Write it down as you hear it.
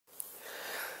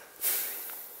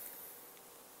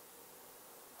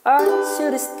I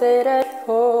should've stayed at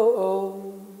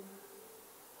home.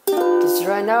 'Cause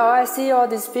right now I see all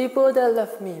these people that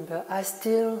love me, but I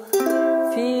still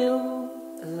feel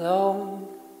alone.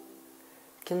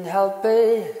 Can't help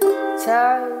it,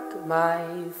 check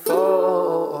my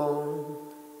phone.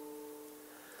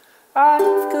 I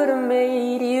could've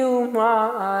made you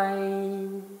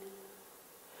mine,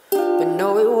 but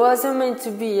no, it wasn't meant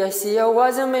to be. I see I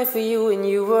wasn't meant for you, and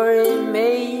you weren't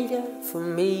made for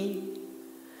me.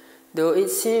 Though it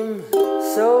seemed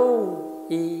so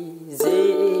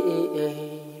easy.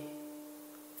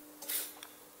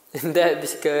 And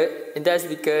that's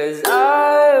because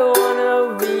I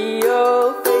wanna be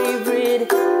your favorite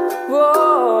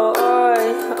boy.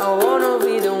 I wanna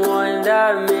be the one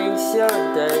that makes your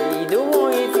day, the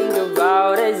one you think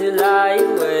about as you lie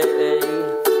awake.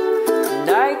 And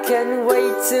I can't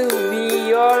wait to be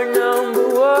your number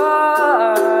one.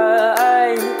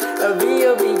 I'll be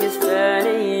your biggest fan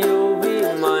and you'll be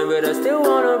mine, but I still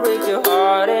wanna break your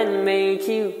heart and make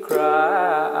you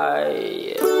cry.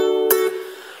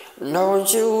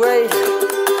 Don't you wait,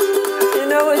 you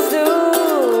know it's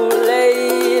too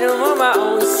late. I'm on my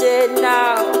own shit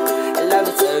now, and let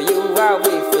me tell you how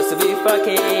it feels to be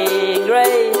fucking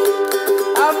great.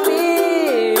 I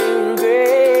feel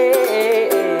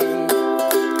great.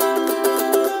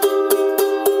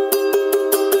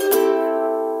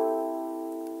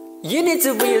 You need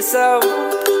to be yourself.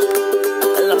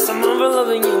 I lost someone for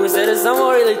loving you instead of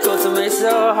someone really close to me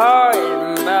so hard.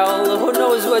 Well, who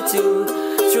knows what to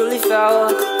truly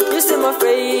felt. You're still my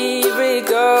favorite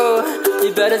girl.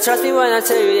 You better trust me when I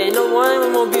tell you, ain't no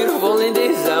one more beautiful in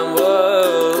this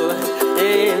world.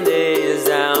 In this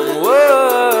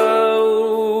world.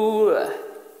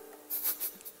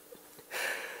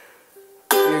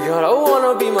 You're gonna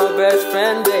wanna be my best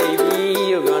friend, baby.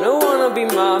 You're gonna wanna be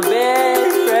my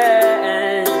best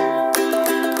friend.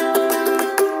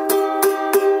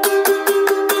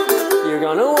 You're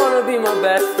gonna wanna be my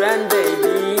best friend, baby.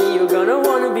 You're gonna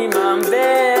wanna be my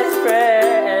best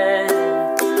friend.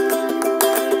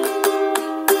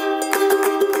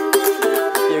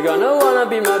 You're gonna wanna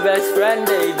be my best friend,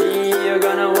 baby. You're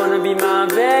gonna wanna be my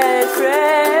best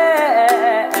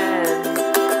friend.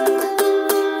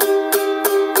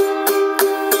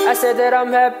 I said that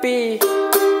I'm happy.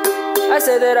 I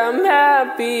said that I'm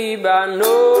happy, but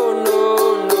no, no,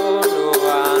 no,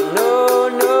 no,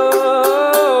 no.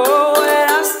 And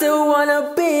I still wanna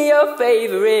be your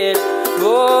favorite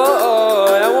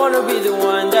boy. I wanna be the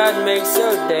one that makes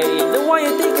your day, the one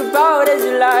you think about as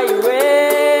you lie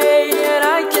awake. And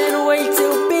I can't wait to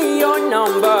be your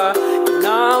number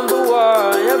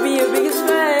one. I'll be your biggest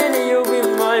fan and you'll be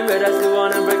mine, but I still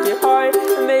wanna break your heart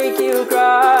and make you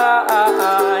cry.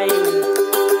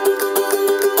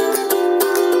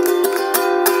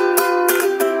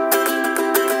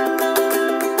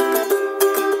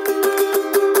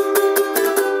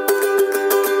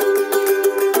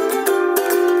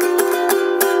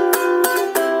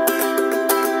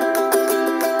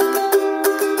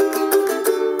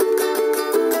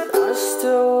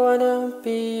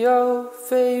 Be your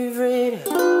favorite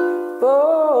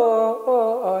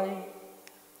boy.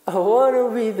 I wanna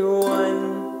be the one.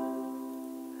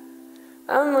 I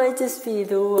might just be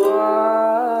the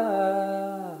one.